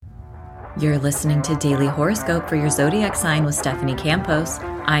You're listening to Daily Horoscope for your zodiac sign with Stephanie Campos.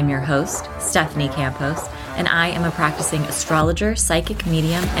 I'm your host, Stephanie Campos, and I am a practicing astrologer, psychic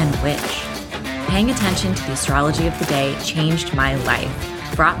medium, and witch. Paying attention to the astrology of the day changed my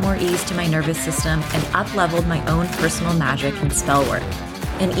life, brought more ease to my nervous system, and up-leveled my own personal magic and spell work.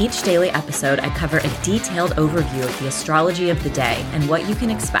 In each daily episode, I cover a detailed overview of the astrology of the day and what you can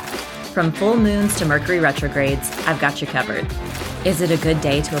expect. From full moons to Mercury retrogrades, I've got you covered. Is it a good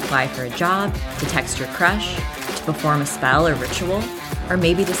day to apply for a job, to text your crush, to perform a spell or ritual, or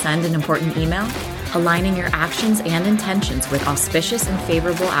maybe to send an important email? Aligning your actions and intentions with auspicious and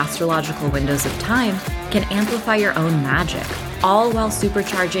favorable astrological windows of time can amplify your own magic, all while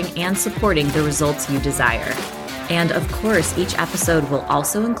supercharging and supporting the results you desire. And of course, each episode will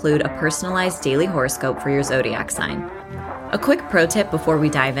also include a personalized daily horoscope for your zodiac sign. A quick pro tip before we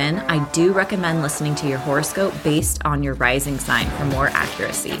dive in, I do recommend listening to your horoscope based on your rising sign for more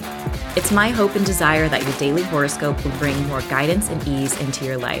accuracy. It's my hope and desire that your daily horoscope will bring more guidance and ease into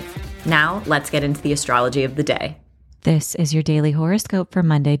your life. Now, let's get into the astrology of the day. This is your daily horoscope for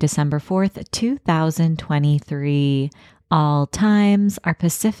Monday, December 4th, 2023. All times are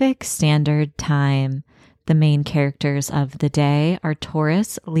Pacific Standard Time. The main characters of the day are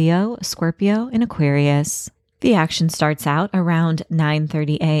Taurus, Leo, Scorpio, and Aquarius. The action starts out around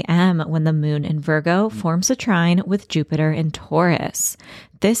 9:30 a.m. when the moon in Virgo forms a trine with Jupiter in Taurus.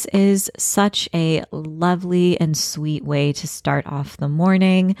 This is such a lovely and sweet way to start off the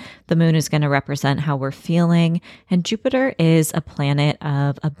morning. The moon is going to represent how we're feeling, and Jupiter is a planet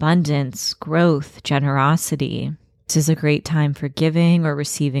of abundance, growth, generosity. This is a great time for giving or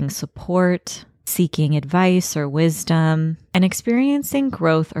receiving support, seeking advice or wisdom, and experiencing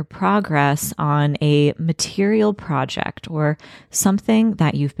growth or progress on a material project or something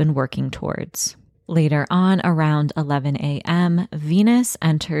that you've been working towards. Later on, around 11 a.m., Venus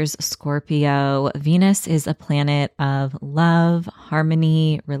enters Scorpio. Venus is a planet of love,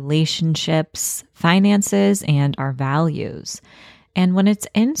 harmony, relationships, finances, and our values. And when it's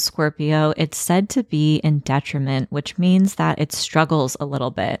in Scorpio, it's said to be in detriment, which means that it struggles a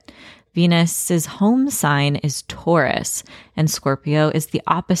little bit. Venus's home sign is Taurus, and Scorpio is the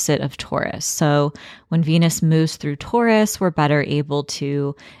opposite of Taurus. So when Venus moves through Taurus, we're better able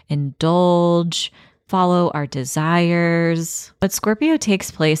to indulge, follow our desires. But Scorpio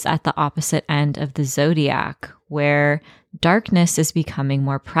takes place at the opposite end of the zodiac, where darkness is becoming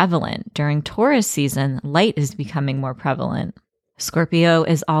more prevalent. During Taurus season, light is becoming more prevalent. Scorpio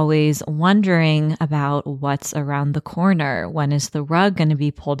is always wondering about what's around the corner. When is the rug going to be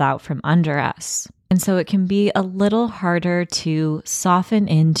pulled out from under us? And so it can be a little harder to soften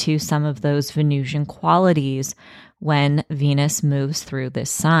into some of those Venusian qualities when Venus moves through this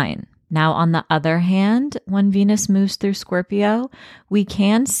sign. Now, on the other hand, when Venus moves through Scorpio, we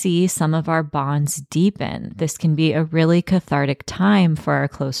can see some of our bonds deepen. This can be a really cathartic time for our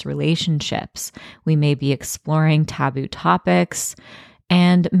close relationships. We may be exploring taboo topics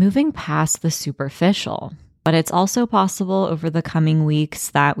and moving past the superficial. But it's also possible over the coming weeks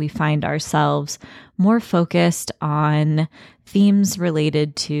that we find ourselves more focused on themes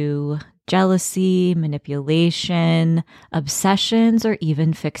related to jealousy, manipulation, obsessions, or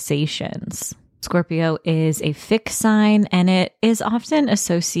even fixations. Scorpio is a fixed sign, and it is often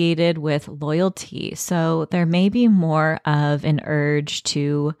associated with loyalty. So there may be more of an urge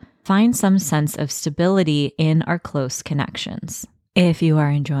to find some sense of stability in our close connections. If you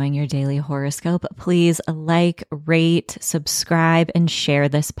are enjoying your daily horoscope, please like, rate, subscribe, and share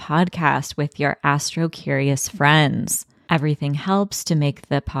this podcast with your astro-curious friends. Everything helps to make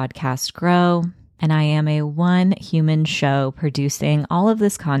the podcast grow, and I am a one human show producing all of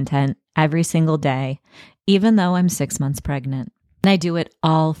this content every single day, even though I'm 6 months pregnant. And I do it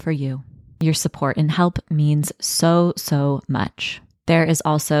all for you. Your support and help means so much. There is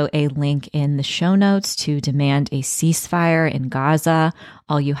also a link in the show notes to demand a ceasefire in Gaza.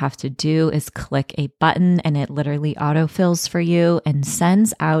 All you have to do is click a button and it literally autofills for you and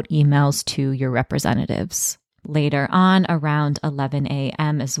sends out emails to your representatives. Later on, around 11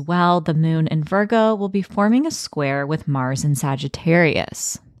 a.m. as well, the moon in Virgo will be forming a square with Mars in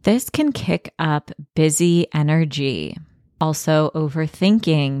Sagittarius. This can kick up busy energy. Also,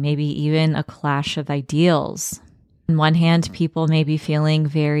 overthinking, maybe even a clash of ideals. On one hand, people may be feeling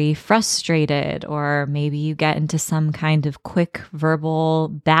very frustrated, or maybe you get into some kind of quick verbal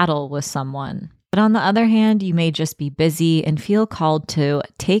battle with someone. But on the other hand, you may just be busy and feel called to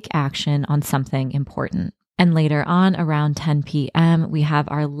take action on something important. And later on, around 10 p.m., we have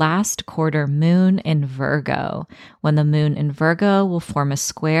our last quarter moon in Virgo, when the moon in Virgo will form a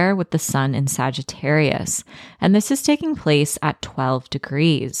square with the sun in Sagittarius. And this is taking place at 12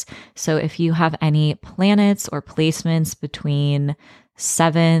 degrees. So if you have any planets or placements between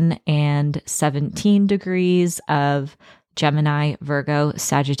 7 and 17 degrees of Gemini, Virgo,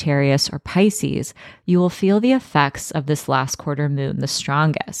 Sagittarius, or Pisces, you will feel the effects of this last quarter moon the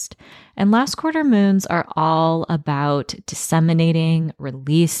strongest. And last quarter moons are all about disseminating,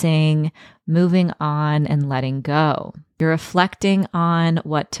 releasing, moving on, and letting go. You're reflecting on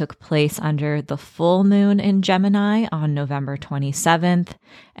what took place under the full moon in Gemini on November 27th.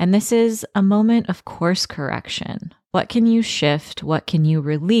 And this is a moment of course correction. What can you shift? What can you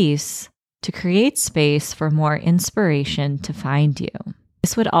release to create space for more inspiration to find you?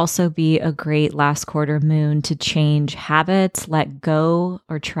 This would also be a great last quarter moon to change habits, let go,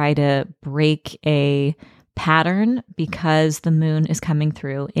 or try to break a pattern because the moon is coming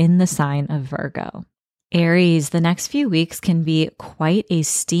through in the sign of Virgo. Aries, the next few weeks can be quite a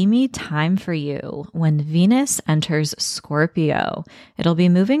steamy time for you when Venus enters Scorpio. It'll be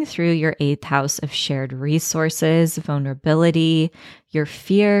moving through your 8th house of shared resources, vulnerability, your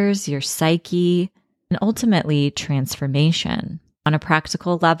fears, your psyche, and ultimately transformation. On a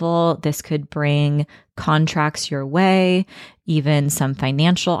practical level, this could bring contracts your way, even some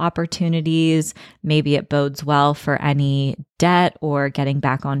financial opportunities. Maybe it bodes well for any debt or getting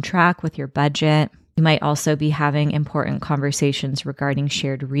back on track with your budget. You might also be having important conversations regarding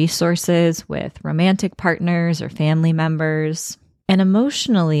shared resources with romantic partners or family members. And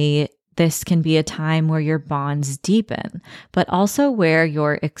emotionally, this can be a time where your bonds deepen, but also where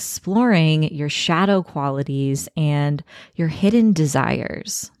you're exploring your shadow qualities and your hidden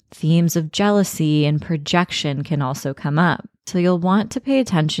desires. Themes of jealousy and projection can also come up. So you'll want to pay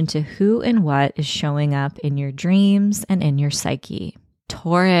attention to who and what is showing up in your dreams and in your psyche.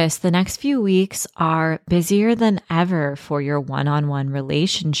 Taurus, the next few weeks are busier than ever for your one-on-one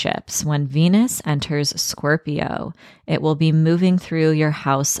relationships. When Venus enters Scorpio, it will be moving through your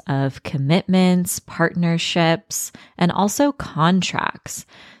house of commitments, partnerships, and also contracts.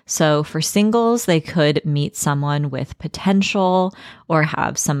 So for singles, they could meet someone with potential or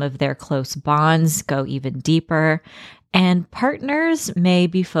have some of their close bonds go even deeper. And partners may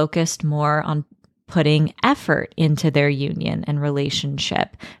be focused more on putting effort into their union and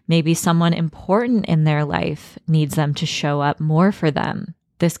relationship. Maybe someone important in their life needs them to show up more for them.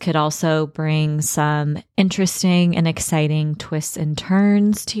 This could also bring some interesting and exciting twists and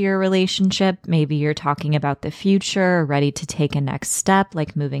turns to your relationship. Maybe you're talking about the future, or ready to take a next step,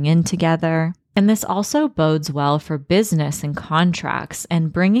 like moving in together. And this also bodes well for business and contracts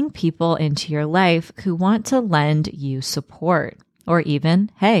and bringing people into your life who want to lend you support or even,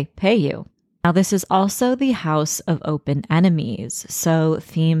 hey, pay you. Now, this is also the house of open enemies. So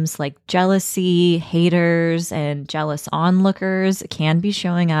themes like jealousy, haters, and jealous onlookers can be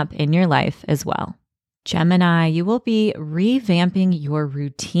showing up in your life as well. Gemini, you will be revamping your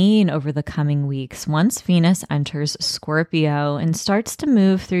routine over the coming weeks once Venus enters Scorpio and starts to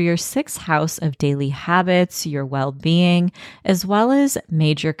move through your 6th house of daily habits, your well-being, as well as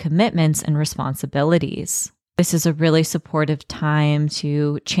major commitments and responsibilities. This is a really supportive time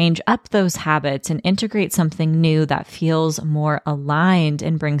to change up those habits and integrate something new that feels more aligned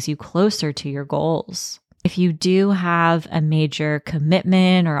and brings you closer to your goals. If you do have a major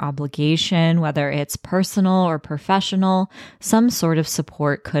commitment or obligation, whether it's personal or professional, some sort of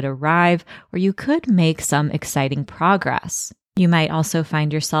support could arrive, or you could make some exciting progress. You might also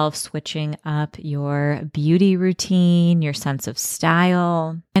find yourself switching up your beauty routine, your sense of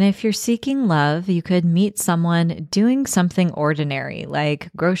style. And if you're seeking love, you could meet someone doing something ordinary, like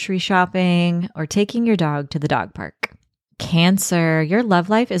grocery shopping or taking your dog to the dog park. Cancer, your love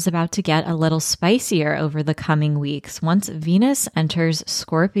life is about to get a little spicier over the coming weeks once Venus enters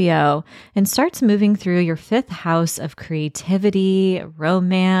Scorpio and starts moving through your 5th house of creativity,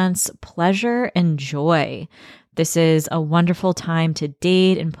 romance, pleasure, and joy. This is a wonderful time to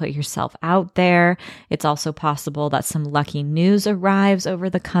date and put yourself out there. It's also possible that some lucky news arrives over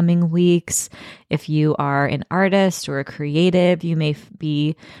the coming weeks. If you are an artist or a creative, you may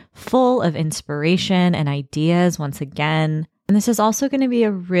be full of inspiration and ideas once again. And this is also going to be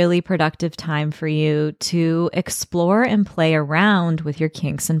a really productive time for you to explore and play around with your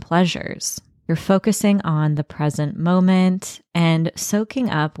kinks and pleasures. You're focusing on the present moment and soaking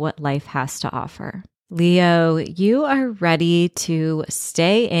up what life has to offer. Leo, you are ready to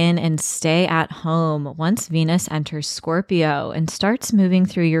stay in and stay at home once Venus enters Scorpio and starts moving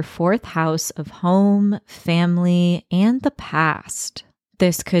through your 4th house of home, family, and the past.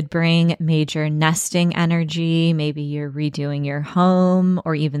 This could bring major nesting energy. Maybe you're redoing your home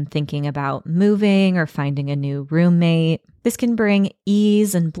or even thinking about moving or finding a new roommate. This can bring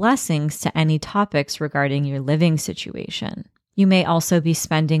ease and blessings to any topics regarding your living situation. You may also be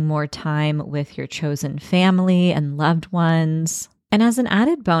spending more time with your chosen family and loved ones. And as an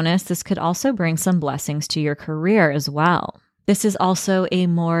added bonus, this could also bring some blessings to your career as well. This is also a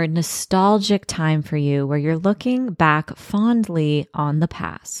more nostalgic time for you where you're looking back fondly on the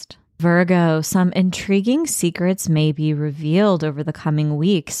past. Virgo, some intriguing secrets may be revealed over the coming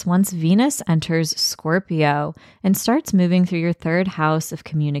weeks once Venus enters Scorpio and starts moving through your third house of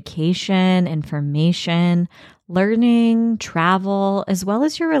communication, information, learning, travel, as well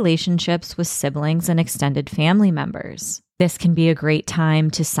as your relationships with siblings and extended family members. This can be a great time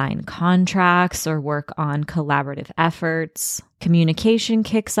to sign contracts or work on collaborative efforts. Communication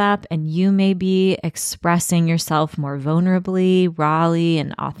kicks up and you may be expressing yourself more vulnerably, rawly,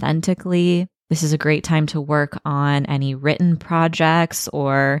 and authentically. This is a great time to work on any written projects,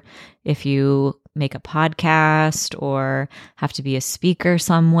 or if you make a podcast or have to be a speaker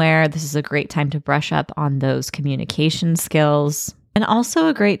somewhere, this is a great time to brush up on those communication skills. And also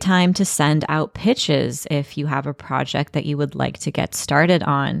a great time to send out pitches if you have a project that you would like to get started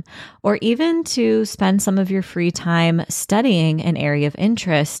on, or even to spend some of your free time studying an area of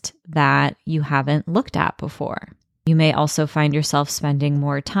interest that you haven't looked at before. You may also find yourself spending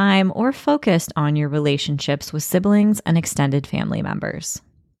more time or focused on your relationships with siblings and extended family members.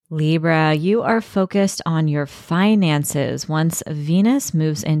 Libra, you are focused on your finances once Venus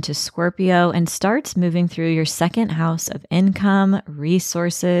moves into Scorpio and starts moving through your second house of income,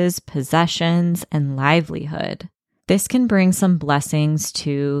 resources, possessions, and livelihood. This can bring some blessings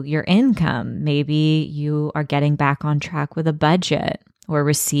to your income. Maybe you are getting back on track with a budget or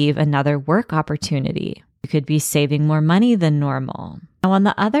receive another work opportunity. You could be saving more money than normal. Now, on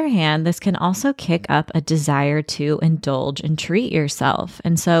the other hand, this can also kick up a desire to indulge and treat yourself.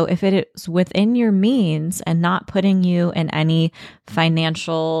 And so if it is within your means and not putting you in any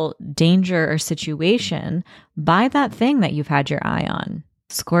financial danger or situation, buy that thing that you've had your eye on.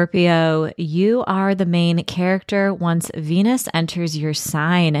 Scorpio, you are the main character once Venus enters your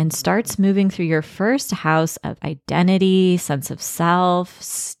sign and starts moving through your first house of identity, sense of self,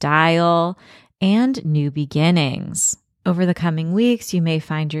 style, and new beginnings. Over the coming weeks, you may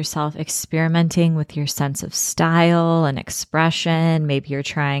find yourself experimenting with your sense of style and expression. Maybe you're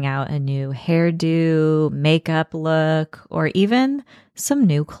trying out a new hairdo, makeup look, or even some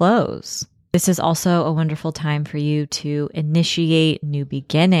new clothes. This is also a wonderful time for you to initiate new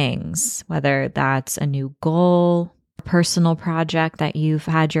beginnings, whether that's a new goal, a personal project that you've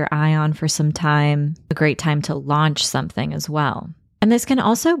had your eye on for some time, a great time to launch something as well. And this can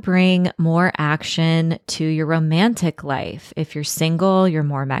also bring more action to your romantic life. If you're single, you're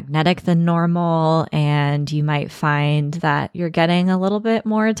more magnetic than normal, and you might find that you're getting a little bit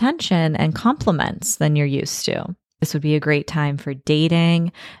more attention and compliments than you're used to. This would be a great time for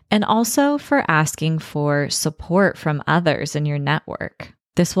dating and also for asking for support from others in your network.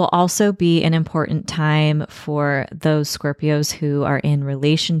 This will also be an important time for those Scorpios who are in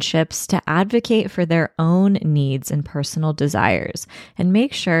relationships to advocate for their own needs and personal desires and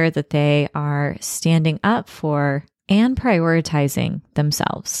make sure that they are standing up for and prioritizing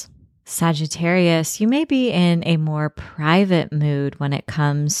themselves. Sagittarius, you may be in a more private mood when it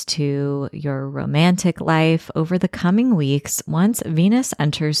comes to your romantic life over the coming weeks once Venus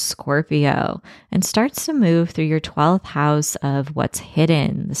enters Scorpio and starts to move through your 12th house of what's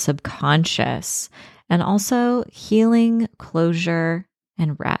hidden, the subconscious, and also healing, closure,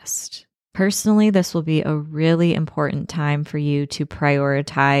 and rest. Personally, this will be a really important time for you to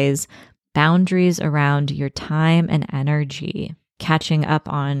prioritize boundaries around your time and energy. Catching up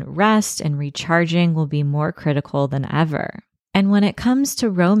on rest and recharging will be more critical than ever. And when it comes to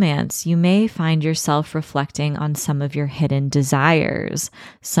romance, you may find yourself reflecting on some of your hidden desires.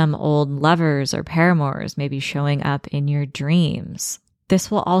 Some old lovers or paramours may be showing up in your dreams. This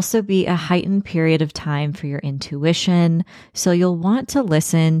will also be a heightened period of time for your intuition, so you'll want to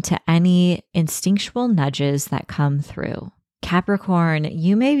listen to any instinctual nudges that come through. Capricorn,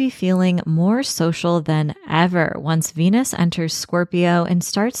 you may be feeling more social than ever once Venus enters Scorpio and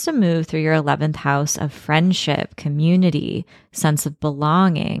starts to move through your 11th house of friendship, community, sense of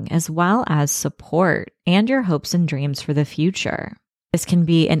belonging, as well as support and your hopes and dreams for the future. This can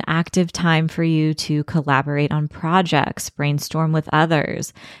be an active time for you to collaborate on projects, brainstorm with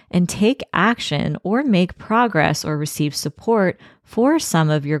others, and take action or make progress or receive support for some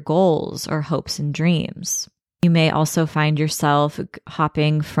of your goals or hopes and dreams. You may also find yourself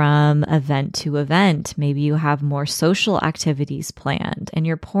hopping from event to event. Maybe you have more social activities planned and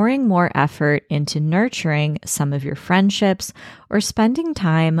you're pouring more effort into nurturing some of your friendships or spending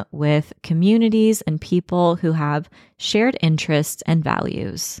time with communities and people who have shared interests and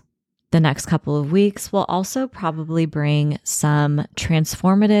values. The next couple of weeks will also probably bring some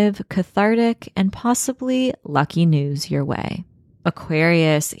transformative, cathartic, and possibly lucky news your way.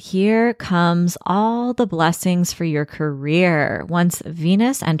 Aquarius, here comes all the blessings for your career once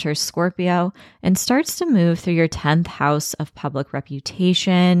Venus enters Scorpio and starts to move through your 10th house of public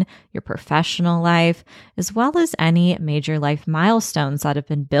reputation, your professional life, as well as any major life milestones that have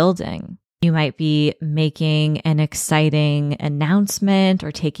been building. You might be making an exciting announcement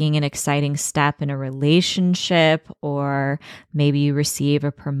or taking an exciting step in a relationship, or maybe you receive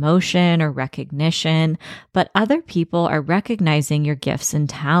a promotion or recognition, but other people are recognizing your gifts and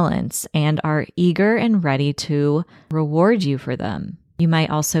talents and are eager and ready to reward you for them. You might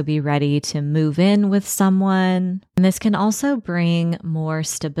also be ready to move in with someone, and this can also bring more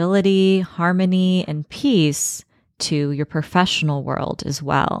stability, harmony, and peace to your professional world as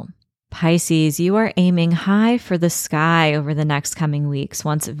well. Pisces, you are aiming high for the sky over the next coming weeks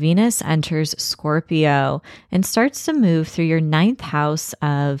once Venus enters Scorpio and starts to move through your 9th house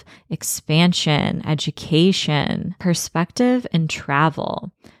of expansion, education, perspective, and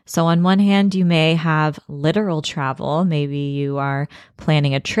travel. So on one hand, you may have literal travel. Maybe you are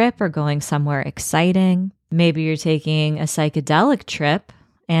planning a trip or going somewhere exciting. Maybe you're taking a psychedelic trip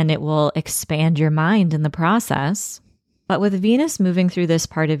and it will expand your mind in the process. But with Venus moving through this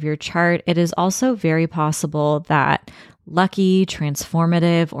part of your chart, it is also very possible that lucky,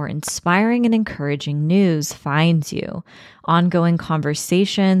 transformative, or inspiring and encouraging news finds you. Ongoing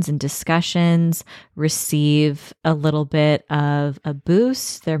conversations and discussions receive a little bit of a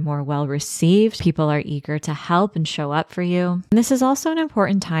boost. They're more well received. People are eager to help and show up for you. And this is also an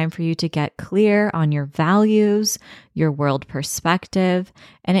important time for you to get clear on your values, your world perspective,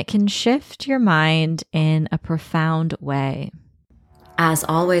 and it can shift your mind in a profound way. As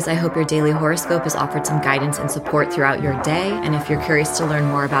always, I hope your daily horoscope has offered some guidance and support throughout your day. And if you're curious to learn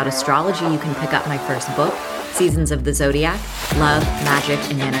more about astrology, you can pick up my first book, Seasons of the Zodiac, Love, Magic,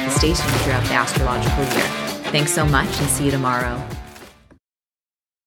 and Manifestation throughout the astrological year. Thanks so much and see you tomorrow.